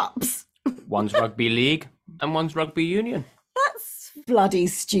 Challenge Cups. One's rugby league and one's rugby union. That's bloody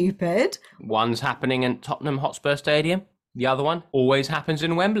stupid. One's happening in Tottenham Hotspur Stadium. The other one always happens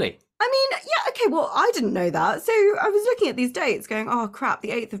in Wembley. I mean, yeah, okay, well, I didn't know that. So I was looking at these dates going, oh, crap, the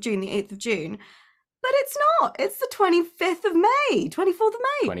 8th of June, the 8th of June. But it's not. It's the 25th of May, 24th of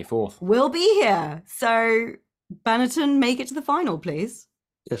May. 24th. We'll be here. So Benetton, make it to the final, please.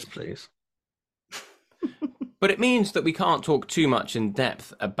 Yes, please. But it means that we can't talk too much in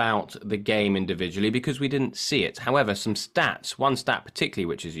depth about the game individually because we didn't see it. However, some stats, one stat particularly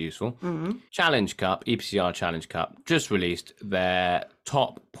which is useful. Challenge Cup, EPCR Challenge Cup, just released their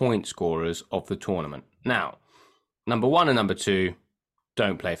top point scorers of the tournament. Now, number 1 and number 2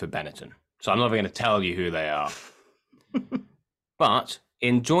 don't play for Benetton. So I'm not even going to tell you who they are. But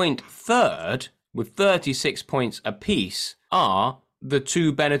in joint third, with 36 points apiece, are the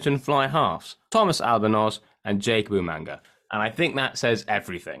 2 Benetton fly halves, Thomas Albanos and Jacob Umanga. And I think that says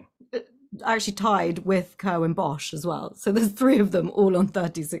everything. Actually tied with Kerwin Bosch as well. So there's 3 of them all on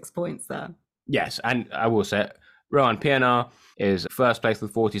 36 points there. Yes, and I will say, Rohan PNR is first place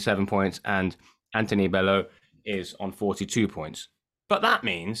with 47 points and Anthony Bello is on 42 points. But that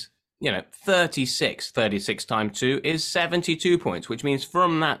means, 36 times 2 is 72 points, which means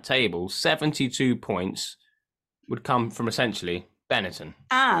from that table, 72 points would come from essentially Benetton.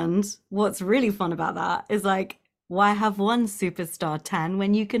 And what's really fun about that is why have one superstar 10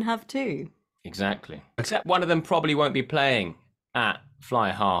 when you can have 2? Exactly. Except one of them probably won't be playing at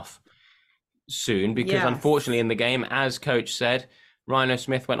fly half soon because unfortunately in the game, as coach said, Rhino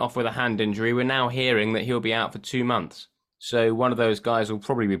Smith went off with a hand injury. We're now hearing that he'll be out for 2 months. So one of those guys will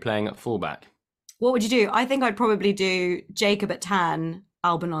probably be playing at fullback. What would you do? I think I'd probably do Jacob at 10,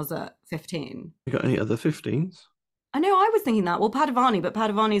 Albanos at 15. You got any other 15s? I know, I was thinking that. Well, Padovani, but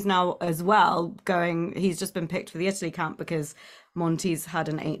Padovani's now as well he's just been picked for the Italy camp because Monty's had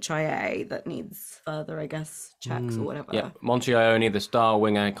an HIA that needs further, I guess, checks or whatever. Yeah, Monty Ione, the star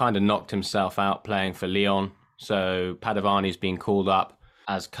winger, kind of knocked himself out playing for Lyon. So Padovani's been called up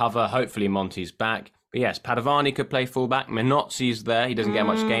as cover. Hopefully Monty's back. But yes, Padovani could play fullback. Minozzi's there. He doesn't get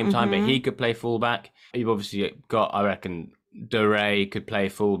much game time, but he could play fullback. You've obviously got, I reckon, Duray could play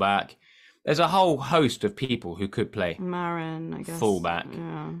fullback. There's a whole host of people who could play Marin, I guess. Fullback.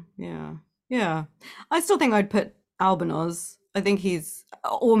 Yeah. I still think I'd put Albanos. I think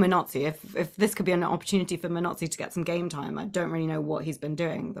or Minozzi. If this could be an opportunity for Minozzi to get some game time. I don't really know what he's been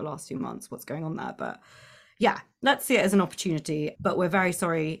doing the last few months, what's going on there. But yeah, let's see it as an opportunity. But we're very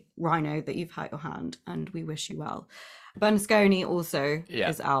sorry, Rhino, that you've hurt your hand and we wish you well. Bernasconi also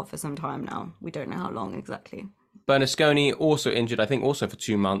is out for some time now. We don't know how long exactly. Bernasconi also injured, I think also for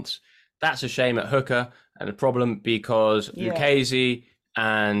 2 months. That's a shame at hooker and a problem because Lucchese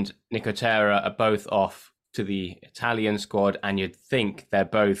and Nicotera are both off to the Italian squad, and you'd think they're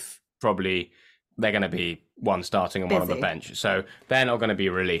both they're going to be one starting and one on the bench. So they're not going to be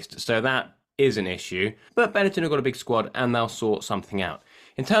released. So that is an issue. But Benetton have got a big squad and they'll sort something out.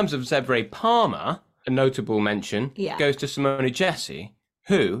 In terms of Zebre Palmer, a notable mention goes to Simone Jesse,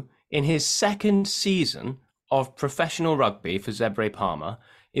 who in his second season of professional rugby for Zebre Palmer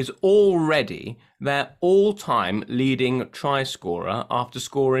is already their all-time leading try scorer after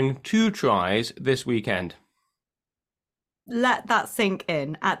scoring 2 tries this weekend. Let that sink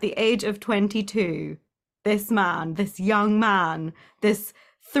in. At the age of 22, this man, this young man, this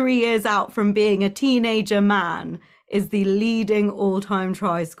 3 years out from being a teenager man, is the leading all-time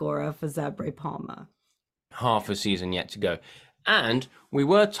try scorer for Zebre Palmer. Half a season yet to go. And we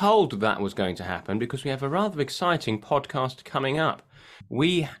were told that was going to happen because we have a rather exciting podcast coming up.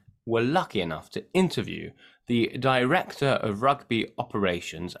 We were lucky enough to interview the Director of Rugby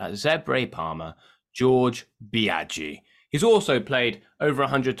Operations at Zebre Palmer, George Biaggi. He's also played over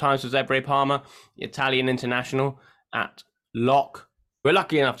 100 times for Zebre Palmer, Italian international at Lock. We're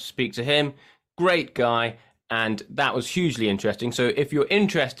lucky enough to speak to him. Great guy. And that was hugely interesting. So if you're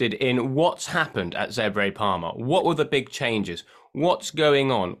interested in what's happened at Zebre Palmer, what were the big changes? What's going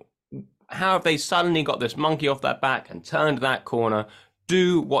on? How have they suddenly got this monkey off their back and turned that corner?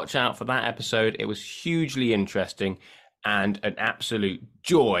 Do watch out for that episode. It was hugely interesting and an absolute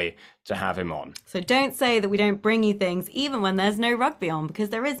joy to have him on. So don't say that we don't bring you things even when there's no rugby on, because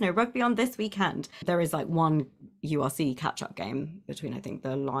there is no rugby on this weekend. There is like one URC catch-up game between, I think,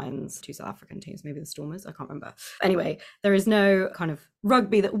 the Lions, 2 South African teams, maybe the Stormers, I can't remember. Anyway, there is no kind of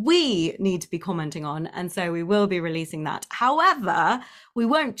rugby that we need to be commenting on, and so we will be releasing that. However, we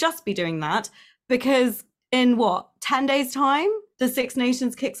won't just be doing that, because in 10 days' time, the Six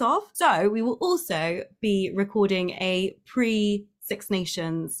Nations kicks off. So we will also be recording a pre-Six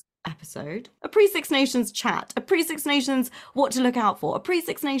Nations episode, a pre-Six Nations chat, a pre-Six Nations what to look out for, a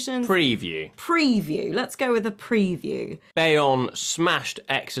pre-Six Nations preview. Let's go with a preview. Bayonne smashed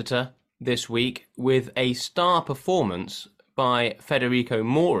Exeter this week with a star performance by Federico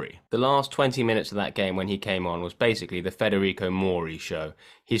Mori. The last 20 minutes of that game when he came on was basically the Federico Mori show.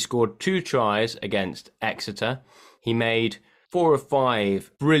 He scored 2 tries against Exeter. He made 4 or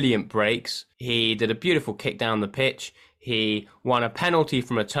 5 brilliant breaks. He did a beautiful kick down the pitch. He won a penalty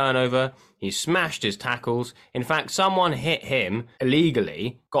from a turnover. He smashed his tackles. In fact, someone hit him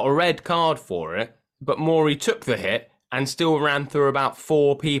illegally, got a red card for it, but Maury took the hit and still ran through about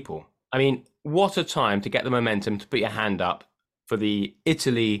 4 people. I mean, what a time to get the momentum to put your hand up for the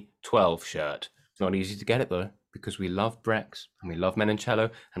Italy 12 shirt. It's not easy to get it though, because we love Brex and we love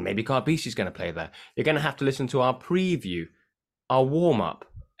Menoncello, and maybe Garbisi's going to play there. You're going to have to listen to our preview, our warm-up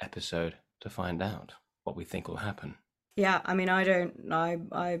episode to find out what we think will happen. Yeah, I mean,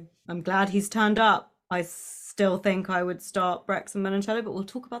 I'm glad he's turned up. I still think I would start Brex and Menoncello, but we'll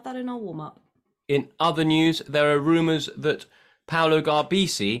talk about that in our warm-up. In other news, there are rumours that Paolo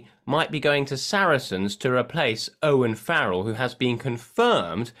Garbisi might be going to Saracens to replace Owen Farrell, who has been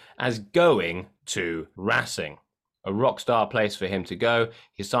confirmed as going to Racing. A rock star place for him to go.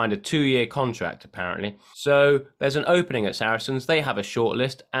 He signed a 2-year contract, apparently. So there's an opening at Saracens. They have a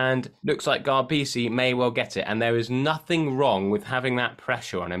shortlist, and looks like Garbisi may well get it. And there is nothing wrong with having that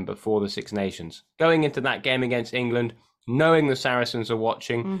pressure on him before the Six Nations. Going into that game against England, knowing the Saracens are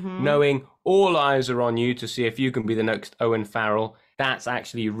watching, knowing all eyes are on you to see if you can be the next Owen Farrell, that's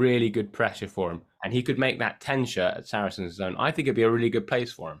actually really good pressure for him. And he could make that 10 shirt at Saracens' zone. I think it'd be a really good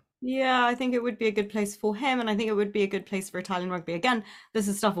place for him. Yeah, I think it would be a good place for him, and I think it would be a good place for Italian rugby. Again, this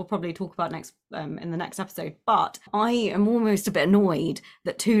is stuff we'll probably talk about next in the next episode, but I am almost a bit annoyed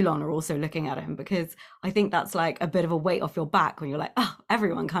that Toulon are also looking at him, because I think that's like a bit of a weight off your back when you're like, oh,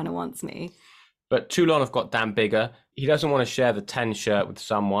 everyone kind of wants me. But Toulon have got Dan Bigger. He doesn't want to share the 10 shirt with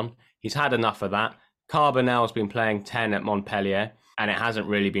someone. He's had enough of that. Carbonell's been playing 10 at Montpellier, and it hasn't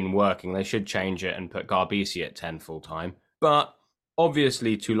really been working. They should change it and put Garbisi at 10 full time. But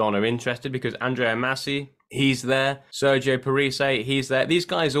obviously, Toulon are interested because Andrea Massi, he's there. Sergio Parise, he's there. These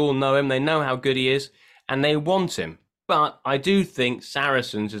guys all know him. They know how good he is, and they want him. But I do think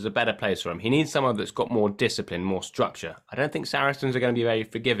Saracens is a better place for him. He needs someone that's got more discipline, more structure. I don't think Saracens are going to be very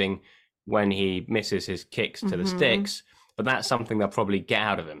forgiving when he misses his kicks to the sticks, but that's something they'll probably get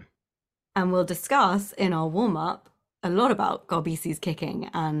out of him. And we'll discuss in our warm-up a lot about Garbisi's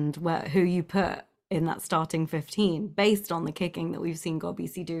kicking and who you put in that starting 15 based on the kicking that we've seen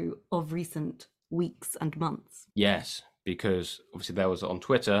Garbisi do of recent weeks and months. Yes, because obviously there was on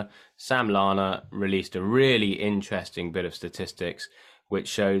Twitter, Sam Lana released a really interesting bit of statistics which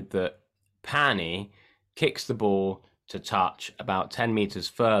showed that Pani kicks the ball to touch about 10 metres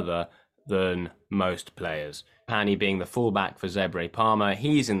further than most players. Pani being the fullback for Zebre Palmer,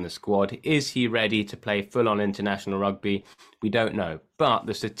 he's in the squad. Is he ready to play full-on international rugby? We don't know. But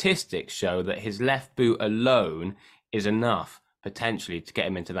the statistics show that his left boot alone is enough, potentially, to get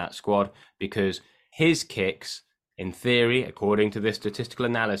him into that squad, because his kicks, in theory, according to this statistical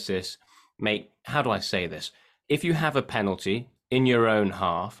analysis, how do I say this? If you have a penalty in your own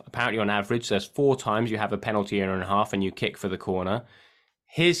half, apparently on average, there's 4 times you have a penalty in your own half and you kick for the corner.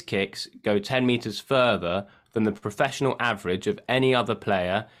 His kicks go 10 meters further than the professional average of any other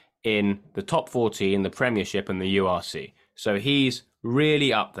player in the top 14, the Premiership and the URC. So he's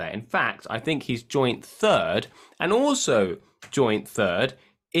really up there. In fact, I think he's joint third, and also joint third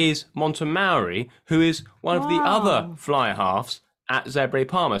is Montemauri, who is one of the other fly halves at Zebre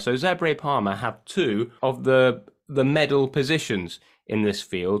Parma. So Zebre Parma have 2 of the medal positions in this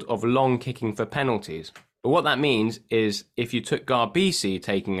field of long kicking for penalties. But what that means is if you took Garbisi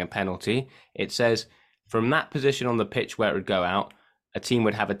taking a penalty, it says from that position on the pitch where it would go out, a team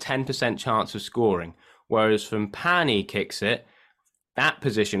would have a 10% chance of scoring. Whereas from Pani kicks it, that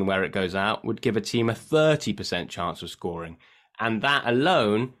position where it goes out would give a team a 30% chance of scoring. And that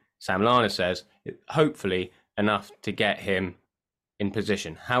alone, Sam Lana says, hopefully enough to get him in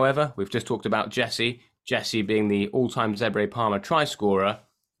position. However, we've just talked about Jesse being the all-time Zebre Parma try scorer.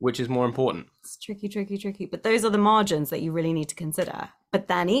 Which is more important? It's tricky. But those are the margins that you really need to consider. But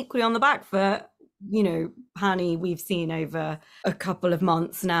then equally on the back foot, Pani, we've seen over a couple of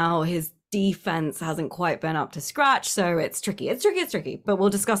months now, his defense hasn't quite been up to scratch. So it's tricky. But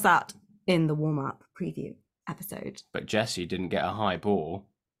we'll discuss that in the warm-up preview episode. But Jesse didn't get a high ball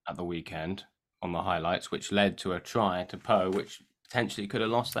at the weekend on the highlights, which led to a try to Poe, which potentially could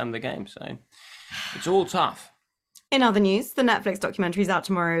have lost them the game. So it's all tough. In other news, the Netflix documentary is out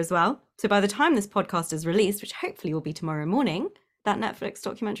tomorrow as well. So by the time this podcast is released, which hopefully will be tomorrow morning, that Netflix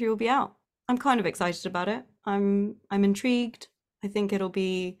documentary will be out. I'm kind of excited about it. I'm intrigued. I think it'll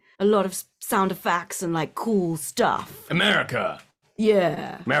be a lot of sound effects and like cool stuff. America.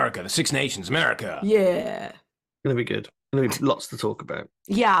 Yeah. America, the Six Nations, America. Yeah. Gonna be good. Gonna be lots to talk about.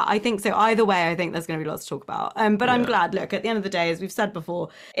 Yeah, I think so. Either way, I think there's going to be lots to talk about. But I'm glad. Look, at the end of the day, as we've said before,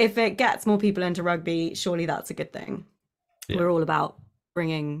 if it gets more people into rugby, surely that's a good thing. Yeah. We're all about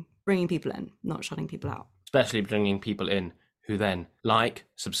bringing people in, not shutting people out. Especially bringing people in who then like,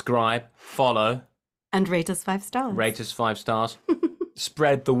 subscribe, follow, and rate us 5 stars. Rate us 5 stars.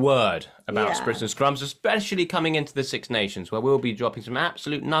 Spread the word about Sprints and Scrums, especially coming into the Six Nations, where we'll be dropping some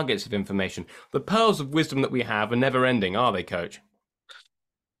absolute nuggets of information. The pearls of wisdom that we have are never ending, are they, Coach?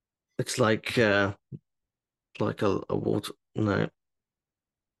 It's like a water. No,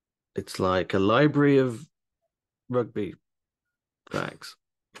 it's like a library of rugby facts.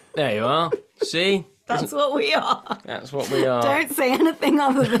 There you are. See? That's what we are. That's what we are. Don't say anything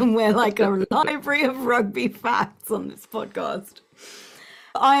other than we're like a library of rugby facts on this podcast.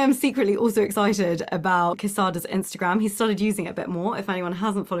 I am secretly also excited about Quesada's Instagram. He started using it a bit more. If anyone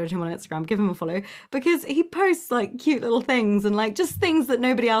hasn't followed him on Instagram, give him a follow, because he posts like cute little things and like just things that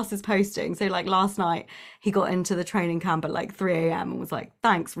nobody else is posting. So like last night he got into the training camp at like 3 a.m. and was like,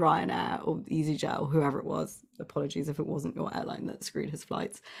 thanks Ryanair or EasyJet or whoever it was. Apologies if it wasn't your airline that screwed his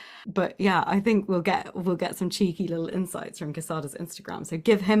flights. But yeah, I think we'll get some cheeky little insights from Quesada's Instagram. So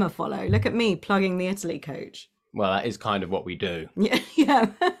give him a follow. Look at me plugging the Italy coach. Well, that is kind of what we do.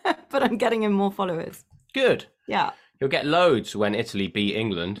 Yeah, but I'm getting him more followers. Good. Yeah. You'll get loads when Italy beat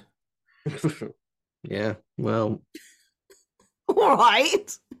England. Yeah, well. All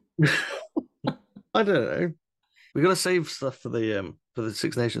right. I don't know. We got to save stuff for the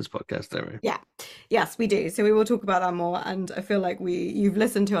Six Nations podcast, don't we? Yeah. Yes, we do. So we will talk about that more. And I feel like you've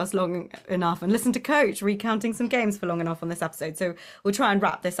listened to us long enough and listened to Coach recounting some games for long enough on this episode. So we'll try and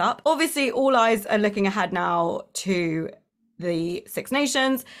wrap this up. Obviously, all eyes are looking ahead now to the Six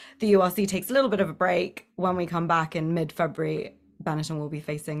Nations. The URC takes a little bit of a break. When we come back in mid-February, Benetton will be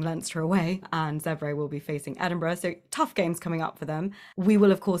facing Leinster away and Zebre will be facing Edinburgh. So tough games coming up for them. We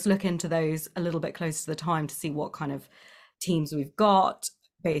will, of course, look into those a little bit closer to the time to see what kind of teams we've got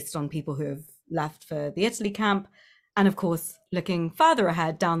based on people who have left for the Italy camp. And of course, looking further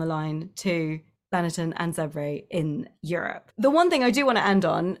ahead down the line to Benetton and Zebre in Europe. The one thing I do want to end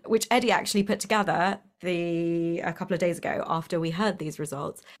on, which Eddie actually put together a couple of days ago after we heard these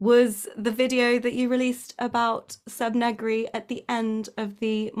results, was the video that you released about Seb Negri at the end of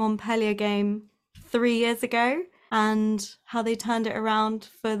the Montpellier game 3 years ago and how they turned it around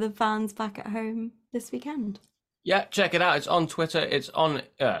for the fans back at home this weekend. Yeah, check it out. It's on Twitter. It's not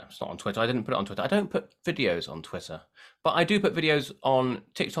on Twitter. I didn't put it on Twitter. I don't put videos on Twitter, but I do put videos on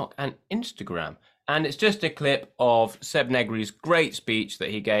TikTok and Instagram. And it's just a clip of Seb Negri's great speech that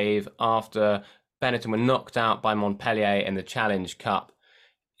he gave after Benetton were knocked out by Montpellier in the Challenge Cup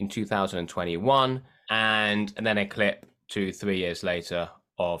in 2021. And then a clip to 3 years later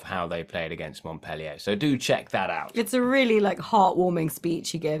of how they played against Montpellier. So do check that out. It's a really heartwarming speech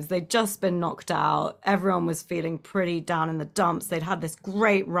he gives. They'd just been knocked out. Everyone was feeling pretty down in the dumps. They'd had this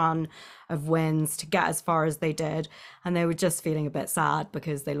great run of wins to get as far as they did. And they were just feeling a bit sad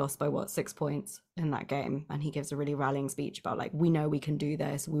because they lost by 6 points in that game. And he gives a really rallying speech about like, we know we can do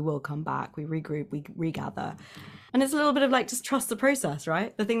this. We will come back. We regroup, we regather. And it's a little bit of like, just trust the process,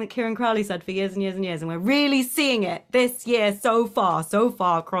 right? The thing that Kieran Crowley said for years and years and years. And we're really seeing it this year so far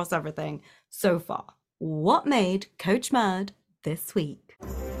across everything so far. What made Coach mad this week?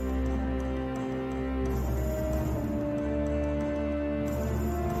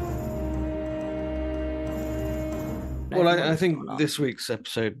 Well, I think this week's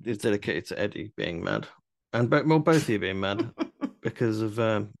episode is dedicated to Eddie being mad, and both of you being mad because of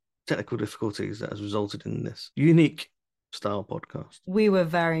technical difficulties that has resulted in this unique style podcast. We were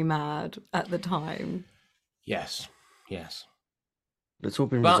very mad at the time. Yes. It's all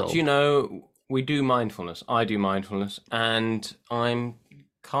been But, resolved. you know, we do mindfulness. I do mindfulness, and I'm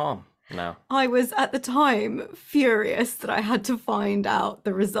calm now. I was at the time furious that I had to find out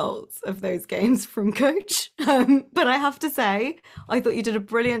the results of those games from Coach. But I have to say, I thought you did a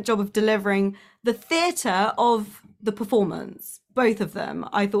brilliant job of delivering the theatre of the performance, both of them.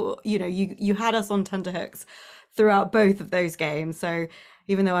 I thought, you know, you had us on tenterhooks throughout both of those games. So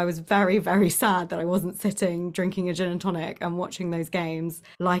even though I was very, very sad that I wasn't sitting drinking a gin and tonic and watching those games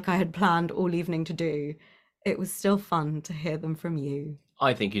like I had planned all evening to do, it was still fun to hear them from you.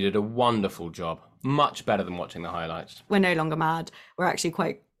 I think you did a wonderful job. Much better than watching the highlights. We're no longer mad. We're actually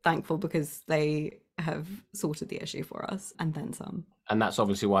quite thankful because they have sorted the issue for us and then some. And that's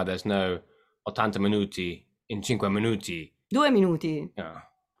obviously why there's no 80 minuti in 5 minuti. 2 minuti. Yeah.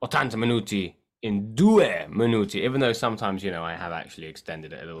 80 minuti in 2 minuti. Even though sometimes, you know, I have actually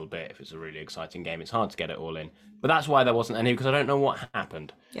extended it a little bit. If it's a really exciting game, it's hard to get it all in. But that's why there wasn't any, because I don't know what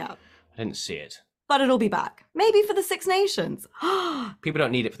happened. Yeah. I didn't see it. But it'll be back. Maybe for the Six Nations. People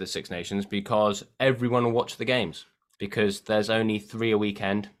don't need it for the Six Nations because everyone will watch the games. Because there's only 3 a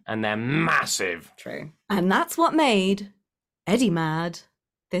weekend and they're massive. True. And that's what made Eddie mad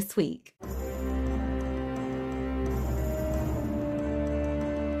this week.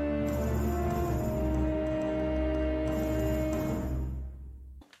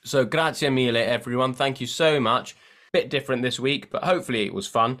 So grazie mille, everyone. Thank you so much. Bit different this week, but hopefully it was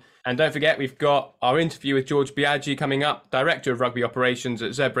fun. And don't forget, we've got our interview with George Biaggi coming up, Director of Rugby Operations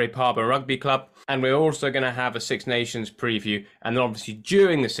at Zebre Harbour Rugby Club. And we're also going to have a Six Nations preview. And then obviously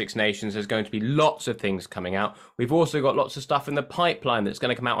during the Six Nations, there's going to be lots of things coming out. We've also got lots of stuff in the pipeline that's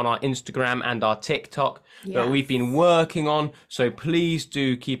going to come out on our Instagram and our TikTok that we've been working on. So please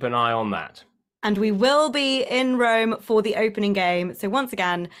do keep an eye on that. And we will be in Rome for the opening game. So once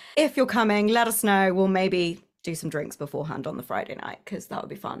again, if you're coming, let us know. We'll maybe do some drinks beforehand on the Friday night because that would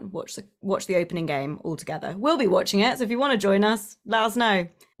be fun. Watch the opening game all together. We'll be watching it. So if you want to join us, let us know.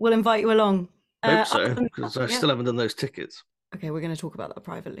 We'll invite you along. Hope so, because I still haven't done those tickets. Okay, we're going to talk about that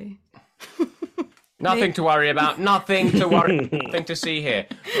privately. Nothing to worry about. Nothing to worry. Nothing to see here.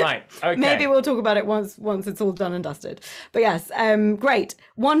 Right. Okay. Maybe we'll talk about it once it's all done and dusted. But yes, great.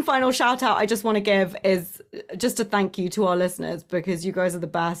 One final shout out I just want to give is just a thank you to our listeners because you guys are the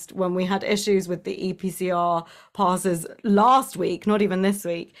best. When we had issues with the EPCR passes last week, not even this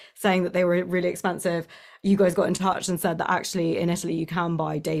week, saying that they were really expensive, you guys got in touch and said that actually in Italy you can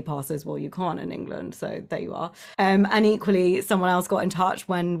buy day passes, well you can't in England, so there you are. And equally someone else got in touch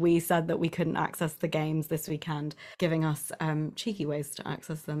when we said that we couldn't access the games this weekend, giving us cheeky ways to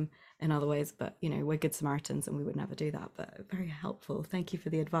access them in other ways, but you know, we're good Samaritans and we would never do that, but very helpful. Thank you for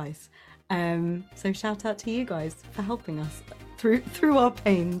the advice. So shout out to you guys for helping us through our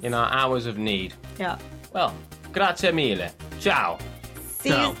pains. In our hours of need. Yeah. Well, grazie mille. Ciao. See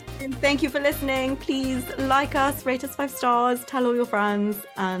you soon. Thank you for listening. Please like us, rate us 5 stars, tell all your friends,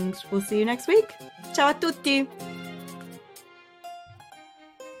 and we'll see you next week. Ciao a tutti.